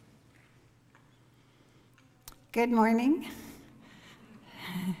Good morning.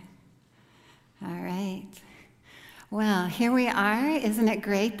 All right. Well, here we are. Isn't it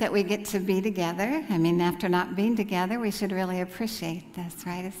great that we get to be together? I mean, after not being together, we should really appreciate this,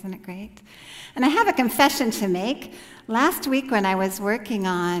 right? Isn't it great? And I have a confession to make. Last week when I was working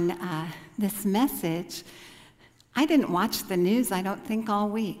on this message, I didn't watch the news, I don't think, all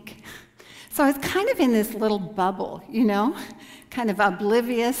week. So I was kind of in this little bubble, kind of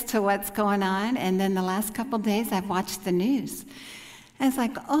oblivious to what's going on. And then the last couple days, I've watched the news. And it's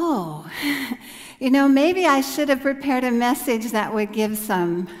like, maybe I should have prepared a message that would give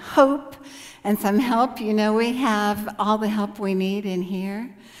some hope and some help. We have all the help we need in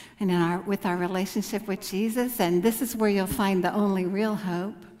here and with our relationship with Jesus. And this is where you'll find the only real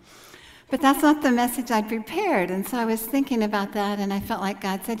hope. But that's not the message I'd prepared. And so I was thinking about that, and I felt like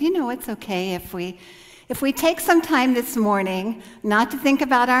God said, it's okay if we take some time this morning not to think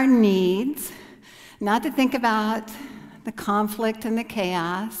about our needs, not to think about the conflict and the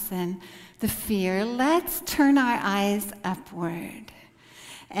chaos and the fear. Let's turn our eyes upward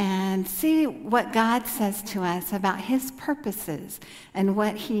and see what God says to us about his purposes and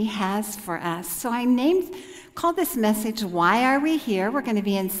what he has for us. So I called this message, Why Are We Here? We're going to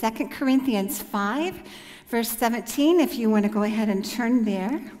be in 2 Corinthians 5, verse 17, if you want to go ahead and turn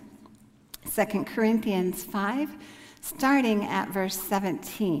there. 2 Corinthians 5, starting at verse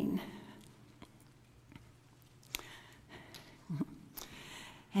 17.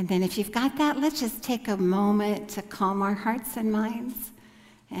 And then if you've got that, let's just take a moment to calm our hearts and minds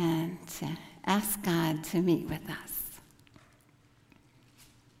and to ask God to meet with us.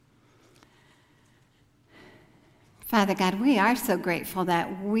 Father God, we are so grateful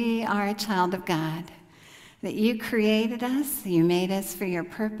that we are a child of God, that you created us, you made us for your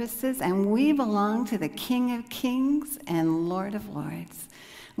purposes, and we belong to the King of Kings and Lord of Lords.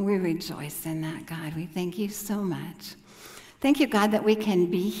 We rejoice in that, God. We thank you so much. Thank you, God, that we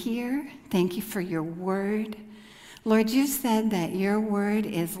can be here. Thank you for your word. Lord, you said that your word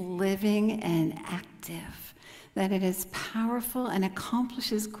is living and active, that it is powerful and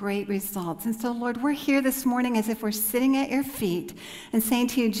accomplishes great results. And so, Lord, we're here this morning as if we're sitting at your feet and saying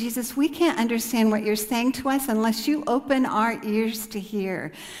to you, Jesus, we can't understand what you're saying to us unless you open our ears to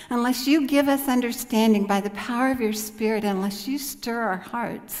hear, unless you give us understanding by the power of your Spirit, unless you stir our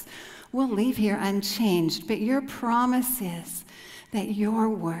hearts. We'll leave here unchanged. But your promise is that your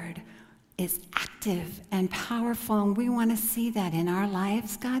word is active and powerful, and we want to see that in our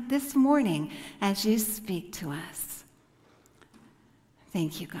lives, God, this morning as you speak to us.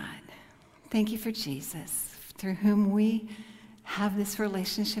 Thank you, God. Thank you for Jesus, through whom we have this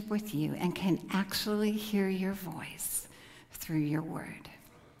relationship with you and can actually hear your voice through your word.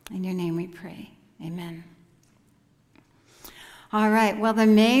 In your name we pray. Amen. All right, well, the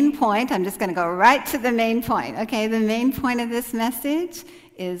main point, I'm just going to go right to the main point, okay? The main point of this message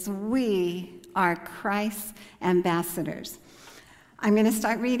is we are Christ's ambassadors. I'm going to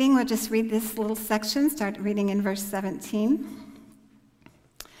start reading. We'll just read this little section, start reading in verse 17.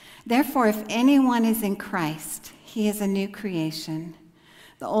 Therefore, if anyone is in Christ, he is a new creation.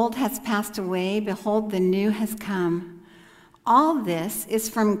 The old has passed away, behold, the new has come. All this is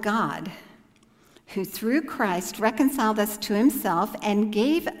from God, who through Christ reconciled us to himself and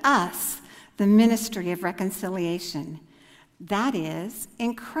gave us the ministry of reconciliation. That is,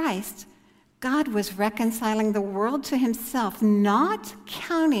 in Christ, God was reconciling the world to himself, not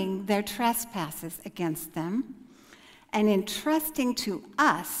counting their trespasses against them, and entrusting to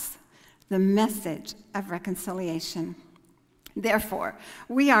us the message of reconciliation. Therefore,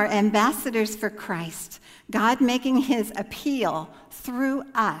 we are ambassadors for Christ, God making his appeal through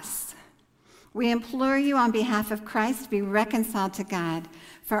us. We implore you on behalf of Christ, be reconciled to God.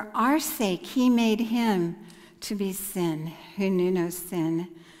 For our sake, he made him to be sin, who knew no sin,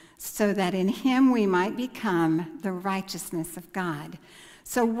 so that in him we might become the righteousness of God.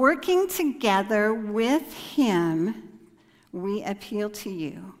 So working together with him, we appeal to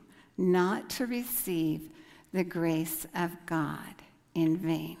you not to receive the grace of God in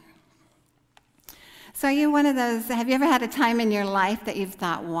vain. So are you one of those, have you ever had a time in your life that you've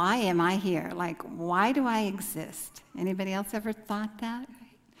thought, why am I here? Like, why do I exist? Anybody else ever thought that?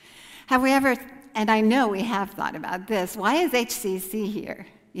 Have we ever, and I know we have thought about this, why is HCC here?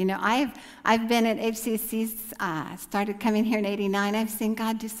 I've been at HCC, started coming here in 89. I've seen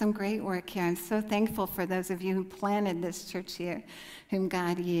God do some great work here. I'm so thankful for those of you who planted this church here, whom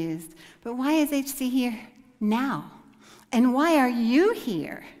God used. But why is HC here now? And why are you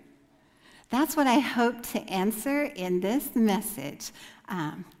here? That's what I hope to answer in this message,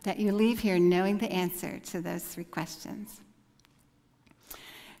 that you leave here knowing the answer to those three questions.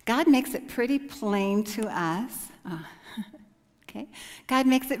 God makes it pretty plain to us. Okay? God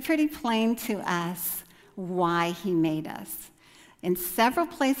makes it pretty plain to us why he made us. In several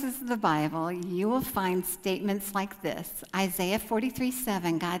places of the Bible, you will find statements like this. Isaiah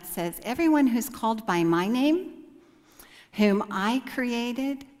 43:7, God says, "Everyone who's called by my name, whom I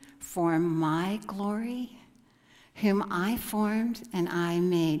created for my glory, whom I formed and I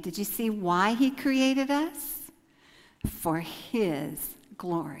made." Did you see why he created us? For his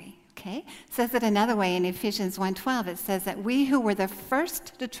glory. Okay? It says it another way in Ephesians 1:12. It says that we who were the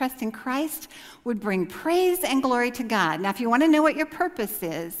first to trust in Christ would bring praise and glory to God. Now, if you want to know what your purpose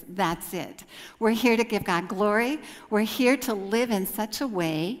is, that's it. We're here to give God glory. We're here to live in such a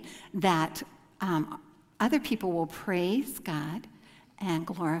way that other people will praise God and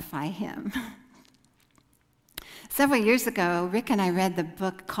glorify him. Several years ago, Rick and I read the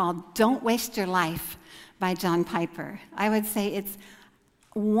book called Don't Waste Your Life by John Piper. I would say it's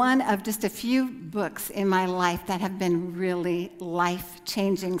one of just a few books in my life that have been really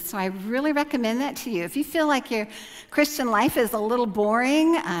life-changing. So I really recommend that to you. If you feel like your Christian life is a little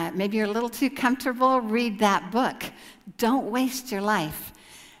boring, maybe you're a little too comfortable, read that book. Don't waste your life.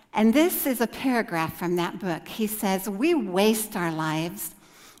 And this is a paragraph from that book. He says, "We waste our lives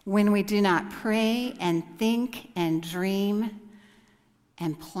when we do not pray and think and dream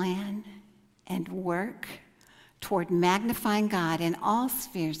and plan and work toward magnifying God in all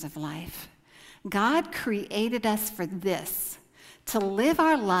spheres of life. God created us for this, to live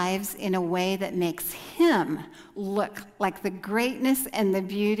our lives in a way that makes him look like the greatness and the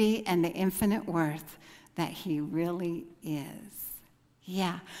beauty and the infinite worth that he really is."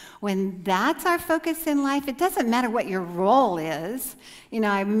 Yeah, when that's our focus in life, it doesn't matter what your role is. You know,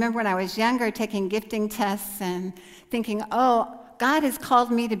 I remember when I was younger taking gifting tests and thinking, oh, God has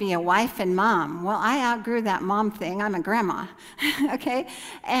called me to be a wife and mom. Well, I outgrew that mom thing. I'm a grandma, okay?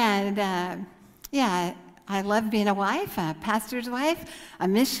 And yeah, I love being a wife, a pastor's wife, a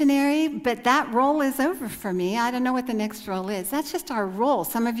missionary, but that role is over for me. I don't know what the next role is. That's just our role.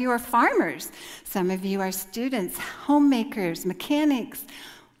 Some of you are farmers. Some of you are students, homemakers, mechanics.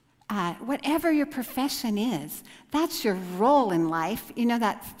 Whatever your profession is, that's your role in life. You know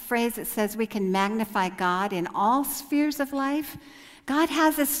that phrase that says we can magnify God in all spheres of life? God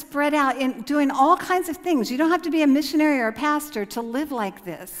has us spread out in doing all kinds of things. You don't have to be a missionary or a pastor to live like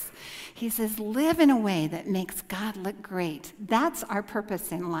this. He says, live in a way that makes God look great. That's our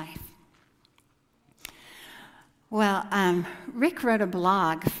purpose in life. Well, Rick wrote a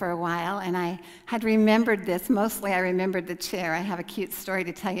blog for a while, and I had remembered this. Mostly I remembered the chair. I have a cute story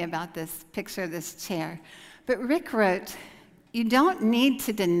to tell you about this picture of this chair. But Rick wrote, "You don't need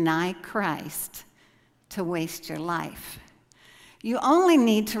to deny Christ to waste your life. You only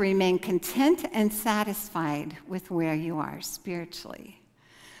need to remain content and satisfied with where you are spiritually."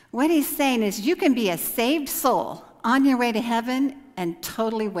 What he's saying is you can be a saved soul on your way to heaven and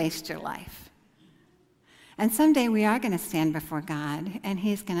totally waste your life. And someday we are going to stand before God, and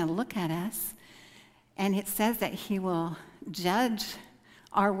he's going to look at us, and it says that he will judge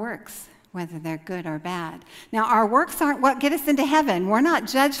our works, whether they're good or bad. Now, our works aren't what get us into heaven. We're not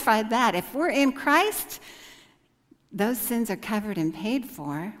judged by that. If we're in Christ, those sins are covered and paid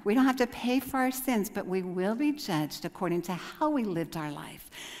for. We don't have to pay for our sins, but we will be judged according to how we lived our life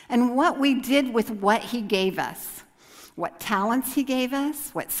and what we did with what he gave us, what talents he gave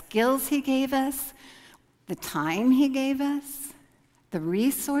us, what skills he gave us, the time he gave us, the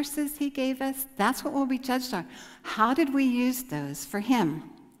resources he gave us. That's what we'll be judged on. How did we use those for him?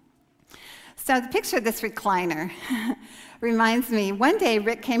 So the picture of this recliner reminds me, one day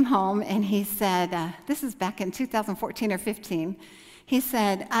Rick came home and he said, this is back in 2014 or 15, he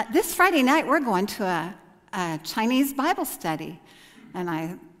said, this Friday night we're going to a Chinese Bible study. And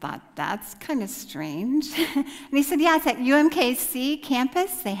I thought, that's kind of strange. And he said, yeah, it's at UMKC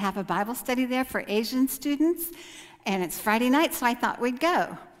campus. They have a Bible study there for Asian students, and it's Friday night, so I thought we'd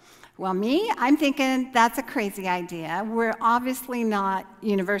go. Well, I'm thinking that's a crazy idea. We're obviously not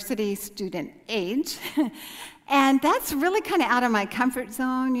university student age, and that's really kind of out of my comfort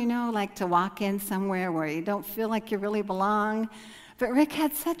zone, you know, like to walk in somewhere where you don't feel like you really belong. But Rick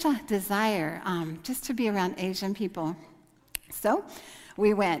had such a desire just to be around Asian people. So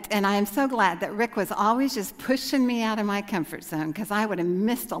we went, and I am so glad that Rick was always just pushing me out of my comfort zone, because I would have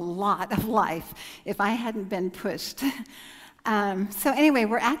missed a lot of life if I hadn't been pushed. So anyway,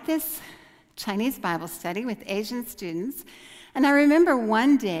 we're at this Chinese Bible study with Asian students, and I remember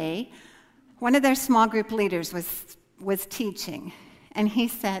one day, one of their small group leaders was teaching, and he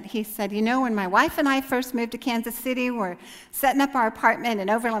said, you know, when my wife and I first moved to Kansas City, we're setting up our apartment in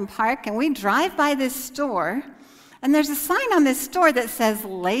Overland Park, and we drive by this store And there's a sign on this store that says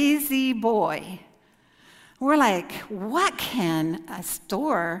Lazy Boy. We're like, what can a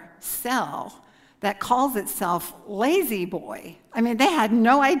store sell that calls itself Lazy Boy? I mean, they had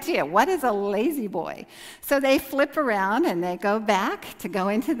no idea. What is a lazy boy? So they flip around and they go back to go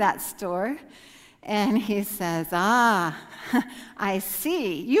into that store. And he says, I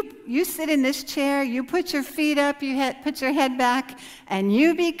see. You sit in this chair, you put your feet up, you put your head back, and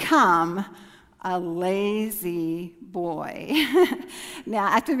you become a lazy boy. Now,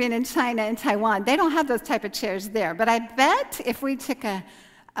 after being in China and Taiwan, they don't have those type of chairs there. But I bet if we took a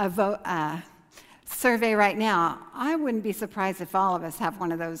survey right now, I wouldn't be surprised if all of us have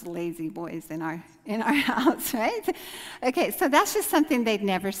one of those lazy boys in our house, right? Okay, so that's just something they'd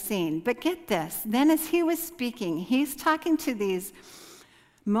never seen. But get this, then as he was speaking, he's talking to these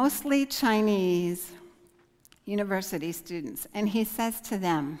mostly Chinese university students, and he says to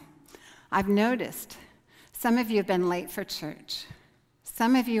them, I've noticed some of you have been late for church.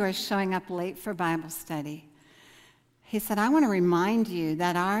 Some of you are showing up late for Bible study. He said, I want to remind you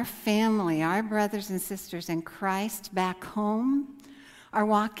that our family, our brothers and sisters in Christ back home are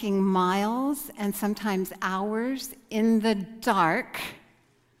walking miles and sometimes hours in the dark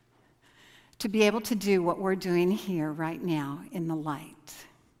to be able to do what we're doing here right now in the light.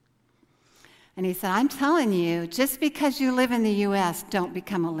 And he said, I'm telling you, just because you live in the U.S., don't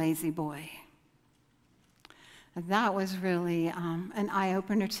become a lazy boy. That was really an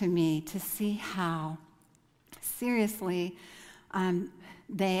eye-opener to me to see how seriously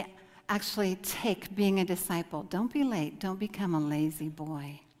they actually take being a disciple. Don't be late. Don't become a lazy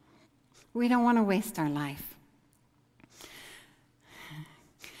boy. We don't want to waste our life.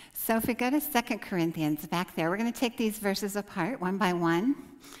 So if we go to 2 Corinthians back there, we're going to take these verses apart one by one.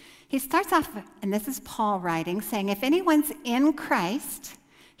 He starts off, and this is Paul writing, saying, if anyone's in Christ,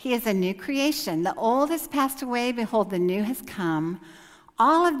 he is a new creation. The old has passed away. Behold, the new has come.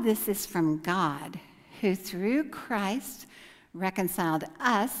 All of this is from God, who through Christ reconciled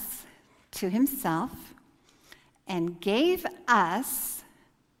us to himself and gave us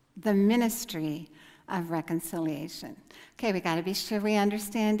the ministry of reconciliation. Okay, we got to be sure we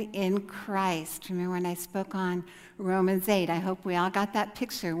understand in Christ. Remember when I spoke on Romans 8, I hope we all got that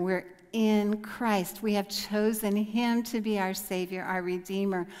picture. We're in Christ. We have chosen him to be our Savior, our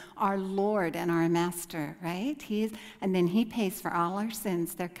Redeemer, our Lord, and our Master, right? And then he pays for all our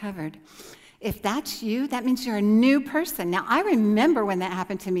sins. They're covered. If that's you, that means you're a new person. Now, I remember when that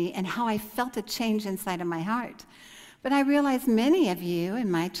happened to me and how I felt a change inside of my heart. But I realize many of you,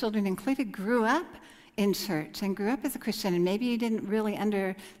 and my children included, grew up in church and grew up as a Christian, and maybe you didn't really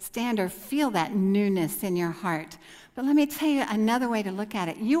understand or feel that newness in your heart. But let me tell you another way to look at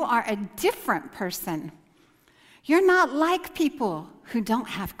it. You are a different person. You're not like people who don't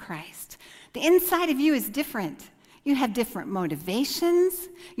have Christ. The inside of you is different. You have different motivations,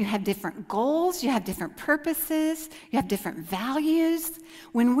 you have different goals, you have different purposes, you have different values.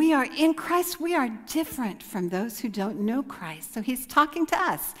 When we are in Christ, we are different from those who don't know Christ. So he's talking to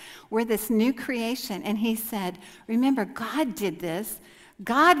us. We're this new creation. And he said, remember, God did this.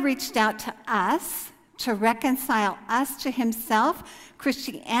 God reached out to us to reconcile us to himself.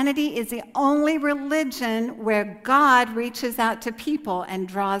 Christianity is the only religion where God reaches out to people and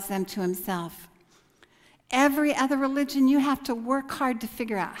draws them to himself. Every other religion, you have to work hard to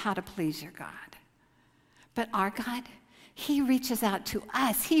figure out how to please your God. But our God, he reaches out to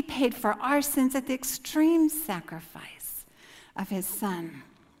us. He paid for our sins at the extreme sacrifice of his Son.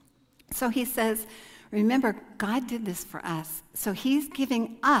 So he says, remember, God did this for us. So he's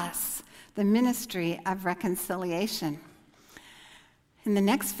giving us the ministry of reconciliation. In the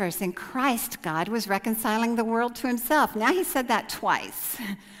next verse, in Christ, God was reconciling the world to himself. Now he said that twice.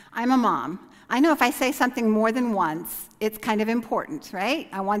 I'm a mom. I know if I say something more than once, it's kind of important, right?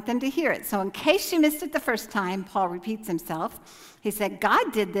 I want them to hear it. So in case you missed it the first time, Paul repeats himself. He said,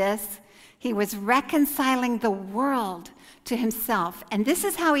 God did this. He was reconciling the world to himself. And this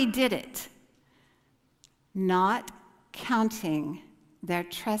is how he did it. Not counting their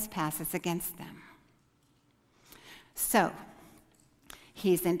trespasses against them. So,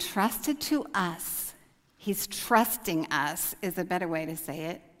 he's entrusted to us. He's trusting us is a better way to say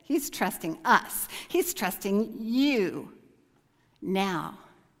it. He's trusting us. He's trusting you now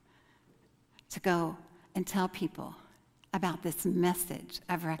to go and tell people about this message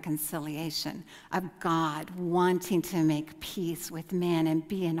of reconciliation, of God wanting to make peace with man and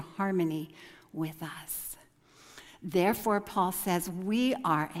be in harmony with us. Therefore, Paul says, we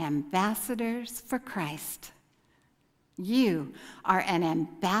are ambassadors for Christ. You are an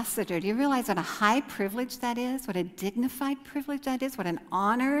ambassador. Do you realize what a high privilege that is? What a dignified privilege that is? What an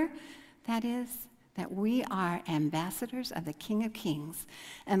honor that is? that we are ambassadors of the King of Kings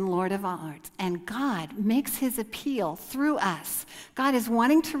and Lord of all Lords. And God makes his appeal through us. God is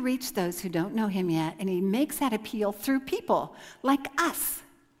wanting to reach those who don't know him yet, and he makes that appeal through people like us.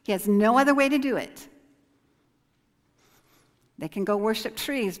 He has no other way to do it. They can go worship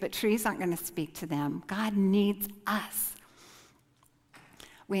trees, but trees aren't going to speak to them. God needs us.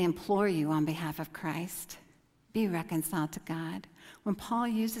 We implore you on behalf of Christ, be reconciled to God. When Paul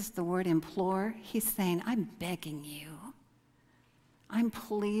uses the word implore, he's saying, I'm begging you. I'm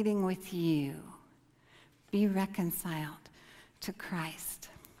pleading with you. Be reconciled to Christ.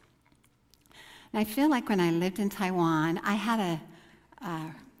 And I feel like when I lived in Taiwan, I had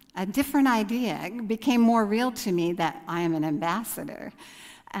a different idea. It became more real to me that I am an ambassador.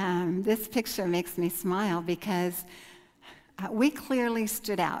 This picture makes me smile because we clearly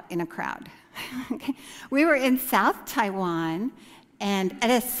stood out in a crowd. We were in South Taiwan and at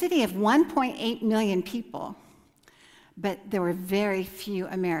a city of 1.8 million people, but there were very few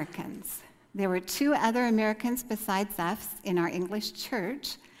Americans. There were 2 other Americans besides us in our English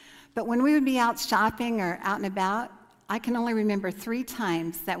church, but when we would be out shopping or out and about, I can only remember 3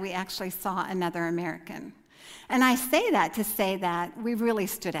 times that we actually saw another American. And I say that to say that we really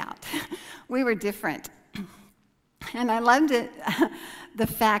stood out. We were different. And I loved it, the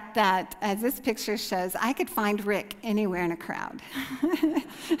fact that, as this picture shows, I could find Rick anywhere in a crowd.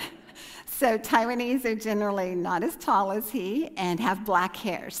 So Taiwanese are generally not as tall as he and have black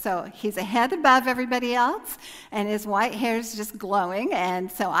hair. So he's a head above everybody else, and his white hair is just glowing.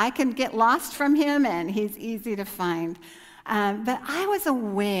 And so I can get lost from him, and he's easy to find. But I was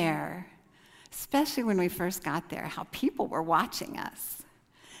aware, especially when we first got there, how people were watching us.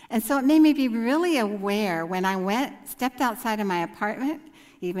 And so it made me be really aware when I stepped outside of my apartment,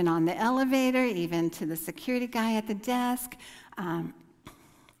 even on the elevator, even to the security guy at the desk.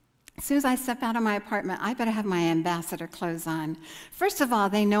 As soon as I step out of my apartment, I better have my ambassador clothes on. First of all,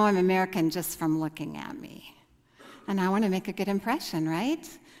 they know I'm American just from looking at me. And I want to make a good impression, right?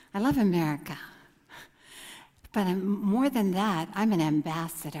 I love America. But more than that, I'm an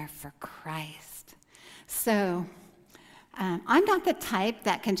ambassador for Christ. So I'm not the type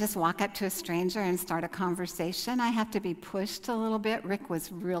that can just walk up to a stranger and start a conversation. I have to be pushed a little bit. Rick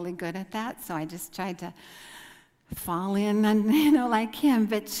was really good at that, so I just tried to fall in and, like him.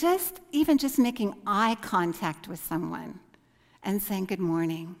 But even just making eye contact with someone and saying good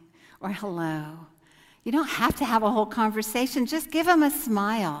morning or hello. You don't have to have a whole conversation. Just give them a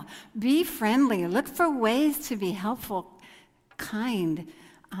smile. Be friendly. Look for ways to be helpful, kind.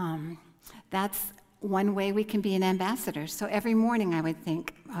 That's one way we can be an ambassador. So every morning I would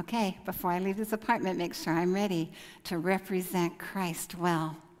think, okay, before I leave this apartment, make sure I'm ready to represent Christ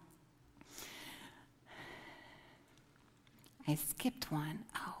well. I skipped one.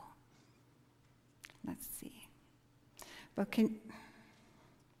 Oh, let's see. But can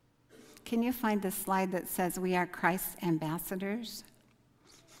you find the slide that says we are Christ's ambassadors?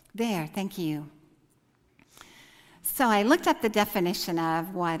 There, thank you. So I looked up the definition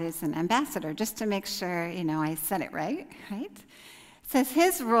of what is an ambassador, just to make sure, I said it right? It says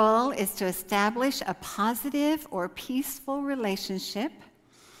his role is to establish a positive or peaceful relationship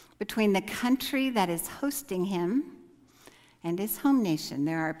between the country that is hosting him and his home nation.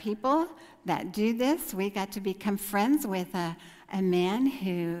 There are people that do this. We got to become friends with a man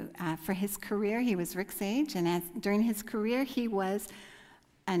who, for his career, he was Rick's age, and during his career, he was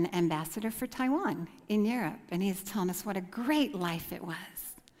an ambassador for Taiwan in Europe, and he's telling us what a great life it was.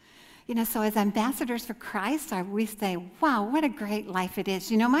 So as ambassadors for Christ, we say, wow, what a great life it is.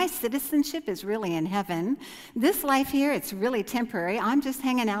 My citizenship is really in heaven. This life here, it's really temporary. I'm just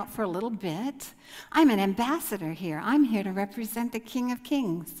hanging out for a little bit. I'm an ambassador here. I'm here to represent the King of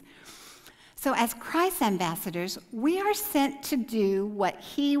Kings. So as Christ's ambassadors, we are sent to do what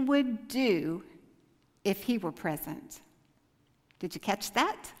he would do if he were present. Did you catch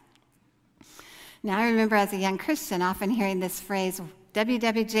that? Now, I remember as a young Christian often hearing this phrase,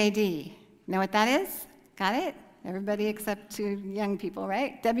 WWJD. Know what that is? Got it? Everybody except 2 young people,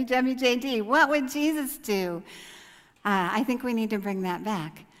 right? WWJD. What would Jesus do? I think we need to bring that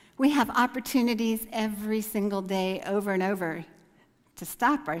back. We have opportunities every single day over and over to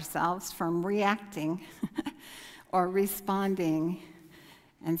stop ourselves from reacting or responding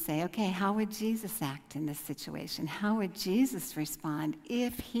and say, okay, how would Jesus act in this situation? How would Jesus respond?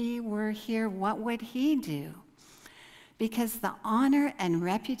 If he were here, what would he do? Because the honor and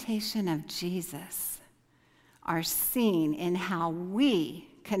reputation of Jesus are seen in how we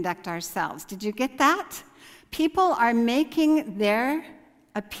conduct ourselves. Did you get that? People are making their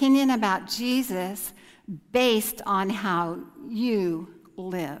opinion about Jesus based on how you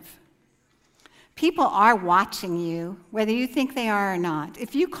live. People are watching you, whether you think they are or not.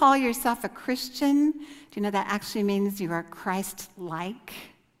 If you call yourself a Christian, do you know that actually means you are Christ-like?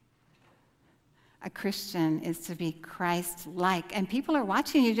 A Christian is to be Christ-like. And people are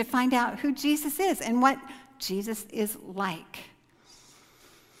watching you to find out who Jesus is and what Jesus is like.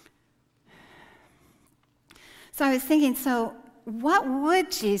 So I was thinking, so what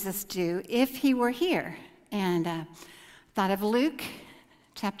would Jesus do if he were here? And thought of Luke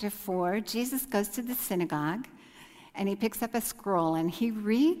chapter 4. Jesus goes to the synagogue, and he picks up a scroll, and he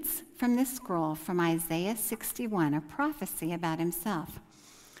reads from this scroll from Isaiah 61, a prophecy about himself.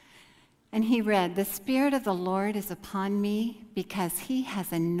 And he read, "The Spirit of the Lord is upon me because he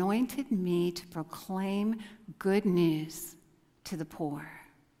has anointed me to proclaim good news to the poor.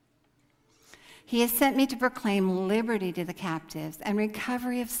 He has sent me to proclaim liberty to the captives and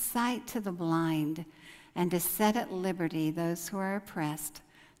recovery of sight to the blind, and to set at liberty those who are oppressed,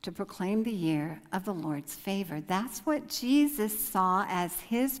 to proclaim the year of the Lord's favor." That's what Jesus saw as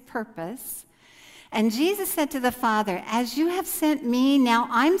his purpose. And Jesus said to the Father, "As you have sent me, now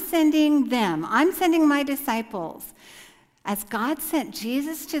I'm sending them. I'm sending my disciples." As God sent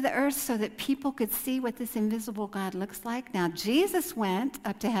Jesus to the earth so that people could see what this invisible God looks like, now Jesus went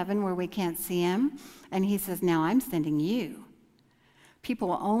up to heaven where we can't see him, and he says, "Now I'm sending you. People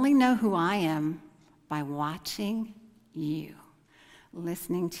will only know who I am by watching you,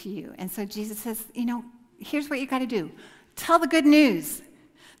 listening to you." And so Jesus says, here's what you got to do. Tell the good news.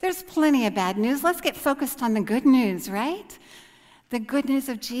 There's plenty of bad news. Let's get focused on the good news, right? The good news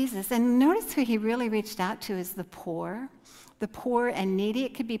of Jesus. And notice who he really reached out to is the poor and needy.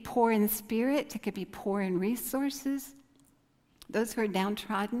 It could be poor in spirit. It could be poor in resources. Those who are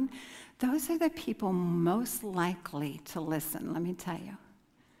downtrodden. Those are the people most likely to listen, let me tell you.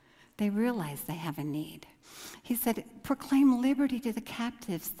 They realize they have a need. He said, "Proclaim liberty to the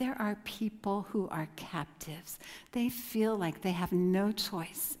captives." There are people who are captives. They feel like they have no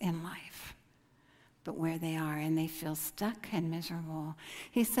choice in life but where they are, and they feel stuck and miserable.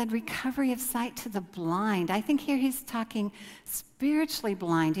 He said, "Recovery of sight to the blind." I think here he's talking spiritually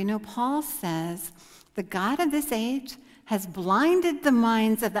blind. Paul says, "The God of this age has blinded the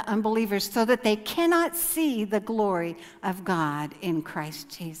minds of the unbelievers so that they cannot see the glory of God in Christ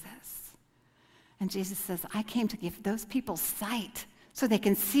Jesus." And Jesus says, "I came to give those people sight so they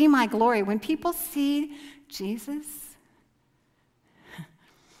can see my glory." When people see Jesus,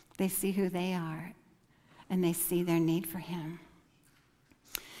 they see who they are, and they see their need for him.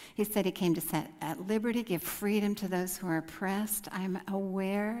 He said he came to set at liberty, give freedom to those who are oppressed. I'm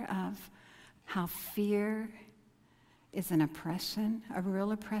aware of how fear is an oppression, a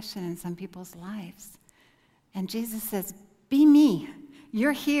real oppression in some people's lives. And Jesus says, "Be me.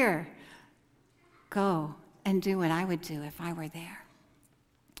 You're here. Go and do what I would do if I were there."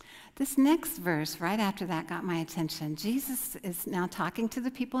 This next verse, right after that, got my attention. Jesus is now talking to the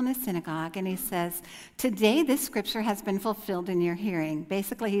people in the synagogue, and he says, "Today this scripture has been fulfilled in your hearing."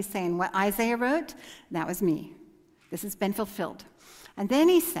 Basically, he's saying what Isaiah wrote, that was me. This has been fulfilled. And then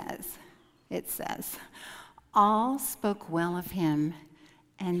it says, "All spoke well of him,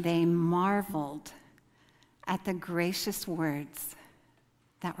 and they marveled at the gracious words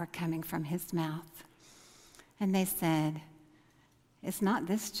that were coming from his mouth. And they said, 'Is not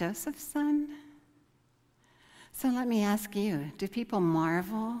this Joseph's son?'" So let me ask you, do people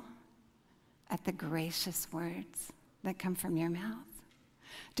marvel at the gracious words that come from your mouth?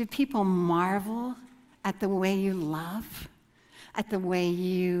 Do people marvel at the way you love, at the way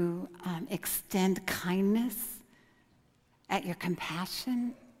you extend kindness, at your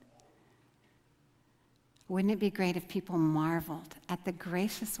compassion? Wouldn't it be great if people marveled at the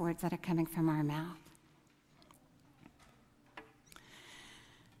gracious words that are coming from our mouth?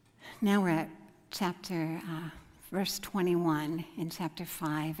 Now we're at verse 21 in chapter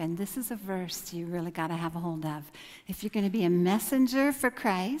 5, and this is a verse you really got to have a hold of. If you're going to be a messenger for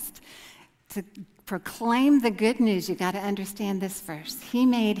Christ, to proclaim the good news, you got to understand this verse. "He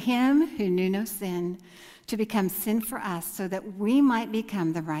made him who knew no sin to become sin for us so that we might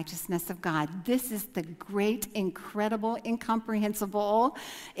become the righteousness of God." This is the great, incredible, incomprehensible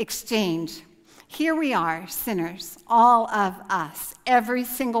exchange. Here we are, sinners, all of us, every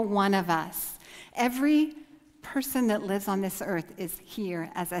single one of us. Every person that lives on this earth is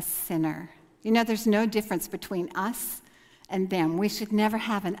here as a sinner. There's no difference between us and them. We should never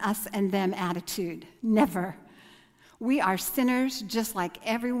have an us and them attitude. Never. We are sinners just like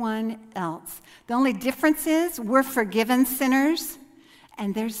everyone else. The only difference is we're forgiven sinners,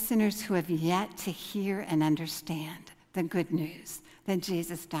 and there's sinners who have yet to hear and understand the good news that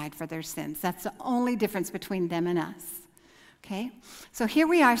Jesus died for their sins. That's the only difference between them and us. Okay? So here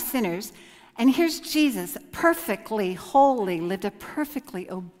we are, sinners, And here's Jesus, perfectly holy, lived a perfectly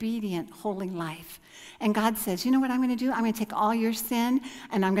obedient, holy life. And God says, you know what I'm going to do? I'm going to take all your sin,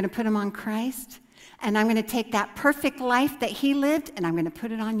 and I'm going to put them on Christ. And I'm going to take that perfect life that he lived, and I'm going to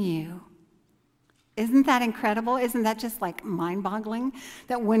put it on you. Isn't that incredible? Isn't that just like mind-boggling?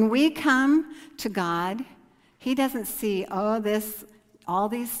 That when we come to God, he doesn't see, all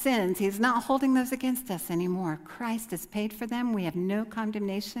these sins. He's not holding those against us anymore. Christ has paid for them. We have no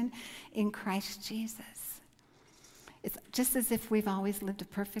condemnation in Christ Jesus. It's just as if we've always lived a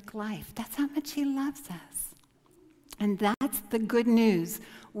perfect life. That's how much he loves us. And that's the good news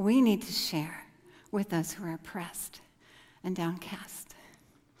we need to share with those who are oppressed and downcast.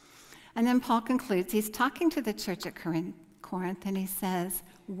 And then Paul concludes. He's talking to the church at Corinth, and he says,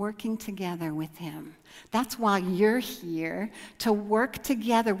 working together with him. That's why you're here, to work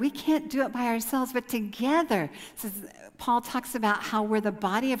together. We can't do it by ourselves, but together. Paul talks about how we're the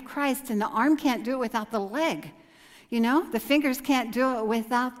body of Christ, and the arm can't do it without the leg. You know, the fingers can't do it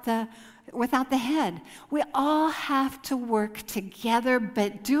without the head. We all have to work together,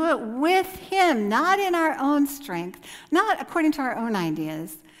 but do it with him, not in our own strength, not according to our own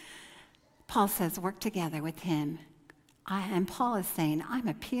ideas. Paul says, work together with him. And Paul is saying, I'm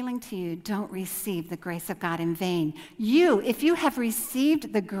appealing to you, don't receive the grace of God in vain. If you have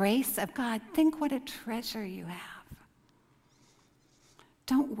received the grace of God, think what a treasure you have.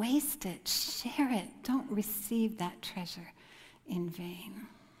 Don't waste it, share it. Don't receive that treasure in vain.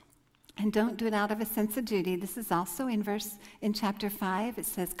 And don't do it out of a sense of duty. This is also in chapter 5. It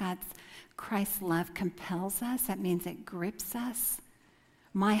says Christ's love compels us. That means it grips us.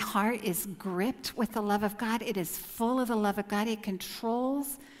 My heart is gripped with the love of God. It is full of the love of God. It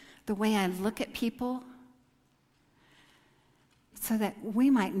controls the way I look at people so that we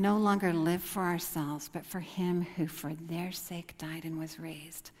might no longer live for ourselves, but for him who for their sake died and was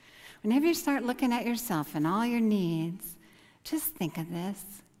raised. Whenever you start looking at yourself and all your needs, just think of this.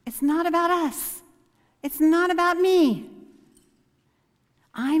 It's not about us. It's not about me.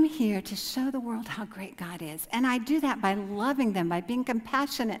 I'm here to show the world how great God is. And I do that by loving them, by being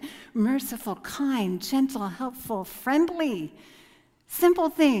compassionate, merciful, kind, gentle, helpful, friendly. Simple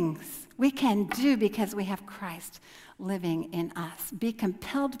things we can do because we have Christ living in us. Be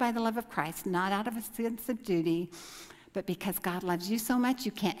compelled by the love of Christ, not out of a sense of duty, but because God loves you so much,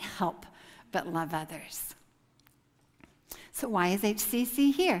 you can't help but love others. So why is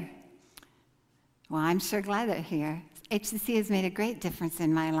HCC here? Well, I'm sure glad they're here. HCC has made a great difference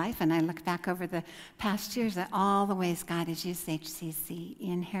in my life, and I look back over the past years at all the ways God has used HCC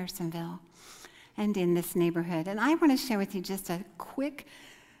in Harrisonville and in this neighborhood. And I want to share with you just a quick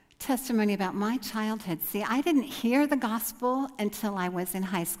testimony about my childhood. See, I didn't hear the gospel until I was in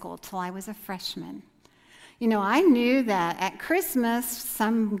high school, till I was a freshman. You know, I knew that at Christmas,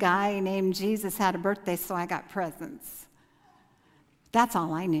 some guy named Jesus had a birthday, so I got presents. That's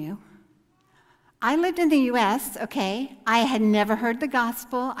all I knew. I lived in the U.S., okay? I had never heard the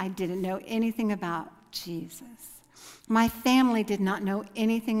gospel. I didn't know anything about Jesus. My family did not know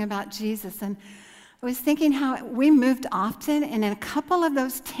anything about Jesus. And I was thinking how we moved often, and in a couple of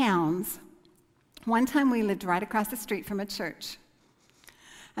those towns, one time we lived right across the street from a church.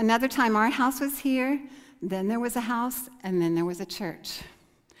 Another time our house was here, then there was a house, and then there was a church.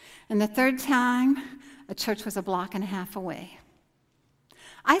 And the third time, a church was a block and a half away.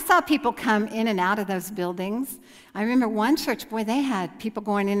 I saw people come in and out of those buildings. I remember one church, boy, they had people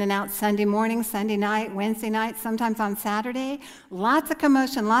going in and out Sunday morning, Sunday night, Wednesday night, sometimes on Saturday. Lots of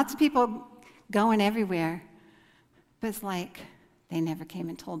commotion, lots of people going everywhere. But it's like they never came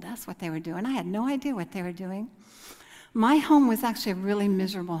and told us what they were doing. I had no idea what they were doing. My home was actually a really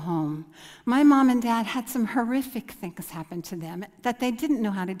miserable home. My mom and dad had some horrific things happen to them that they didn't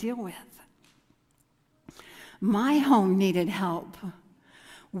know how to deal with. My home needed help.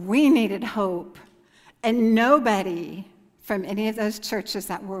 We needed hope, and nobody from any of those churches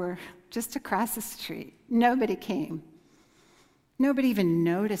that were just across the street, nobody came. Nobody even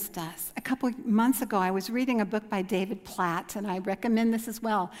noticed us. A couple of months ago, I was reading a book by David Platt, and I recommend this as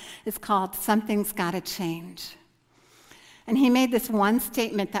well. It's called Something's Gotta Change. And he made this one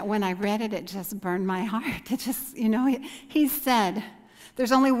statement that when I read it, it just burned my heart. It just, he said,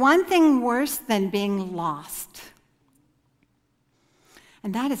 there's only one thing worse than being lost.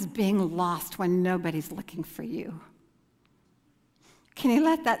 And that is being lost when nobody's looking for you. Can you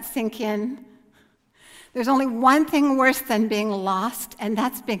let that sink in? There's only one thing worse than being lost, and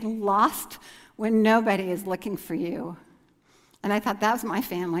that's being lost when nobody is looking for you. And I thought, that was my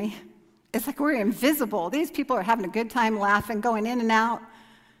family. It's like we're invisible. These people are having a good time laughing, going in and out.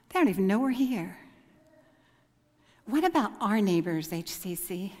 They don't even know we're here. What about our neighbors,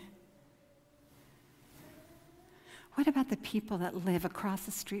 HCC? What about the people that live across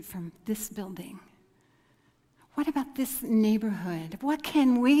the street from this building? What about this neighborhood? What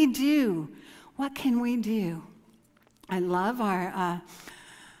can we do? What can we do? I love our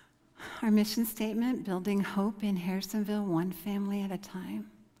mission statement, building hope in Harrisonville, one family at a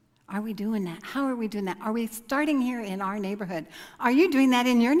time. Are we doing that? How are we doing that? Are we starting here in our neighborhood? Are you doing that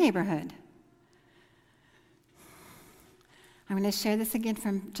in your neighborhood? I'm going to share this again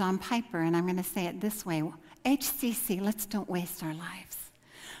from John Piper, and I'm going to say it this way. HCC, let's don't waste our lives.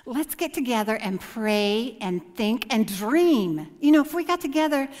 Let's get together and pray and think and dream. You know, if we got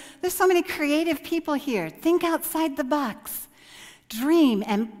together, there's so many creative people here. Think outside the box. Dream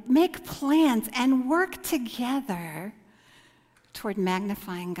and make plans and work together toward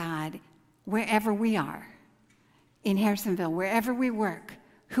magnifying God wherever we are, in Harrisonville, wherever we work,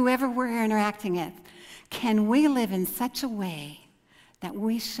 whoever we're interacting with. Can we live in such a way that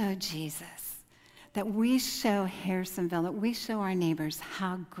we show Jesus, that we show Harrisonville, that we show our neighbors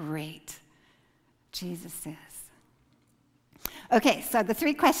how great Jesus is? Okay, so the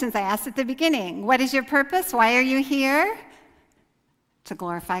 3 questions I asked at the beginning. What is your purpose? Why are you here? To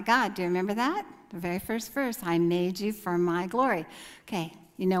glorify God. Do you remember that? The very first verse, I made you for my glory. Okay,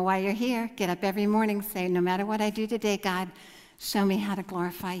 you know why you're here. Get up every morning, say, no matter what I do today, God, show me how to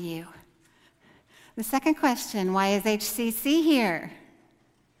glorify you. The second question, why is HCC here?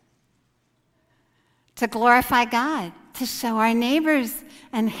 To glorify God, to show our neighbors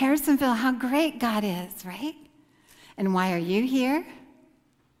and Harrisonville how great God is, right? And why are you here?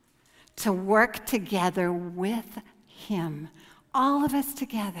 To work together with Him, all of us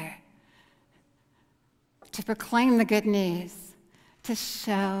together, to proclaim the good news, to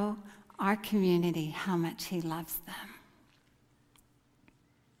show our community how much He loves them.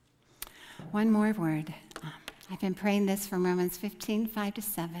 One more word. I've been praying this from Romans 15,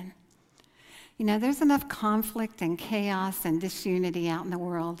 5-7. You know, there's enough conflict and chaos and disunity out in the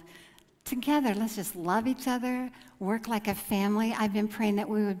world. Together, let's just love each other, work like a family. I've been praying that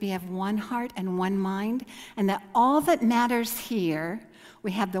we would be of one heart and one mind, and that all that matters here,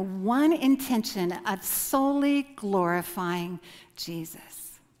 we have the one intention of solely glorifying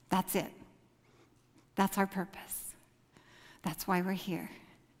Jesus. That's it. That's our purpose. That's why we're here,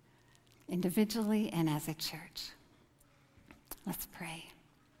 individually and as a church. Let's pray.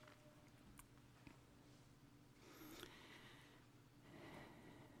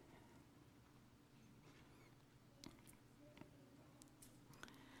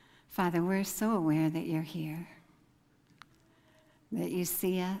 Father, we're so aware that you're here, that you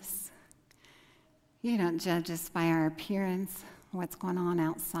see us. You don't judge us by our appearance, what's going on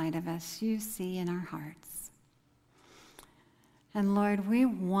outside of us. You see in our hearts. And Lord, we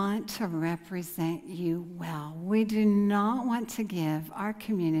want to represent you well. We do not want to give our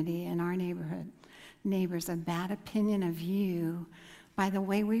community and our neighbors a bad opinion of you by the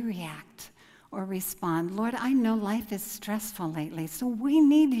way we react or respond. Lord, I know life is stressful lately, so we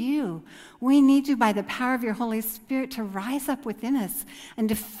need you. We need you by the power of your Holy Spirit to rise up within us and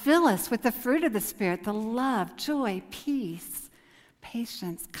to fill us with the fruit of the Spirit, the love, joy, peace,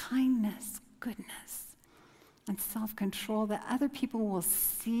 patience, kindness, goodness, and self-control, that other people will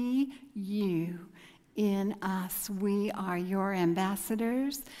see you in us. We are your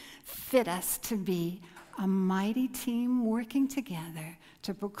ambassadors. Fit us to be a mighty team working together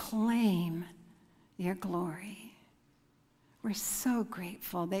to proclaim your glory. We're so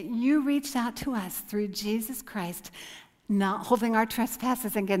grateful that you reached out to us through Jesus Christ, not holding our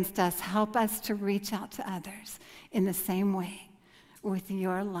trespasses against us. Help us to reach out to others in the same way with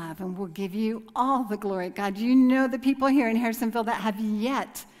your love, and we'll give you all the glory. God, you know the people here in Harrisonville that have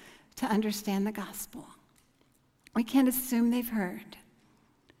yet to understand the gospel. We can't assume they've heard.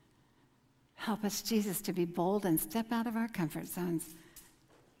 Help us, Jesus, to be bold and step out of our comfort zones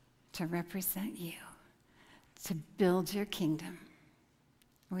to represent you, to build your kingdom.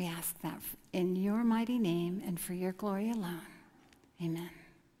 We ask that in your mighty name and for your glory alone. Amen.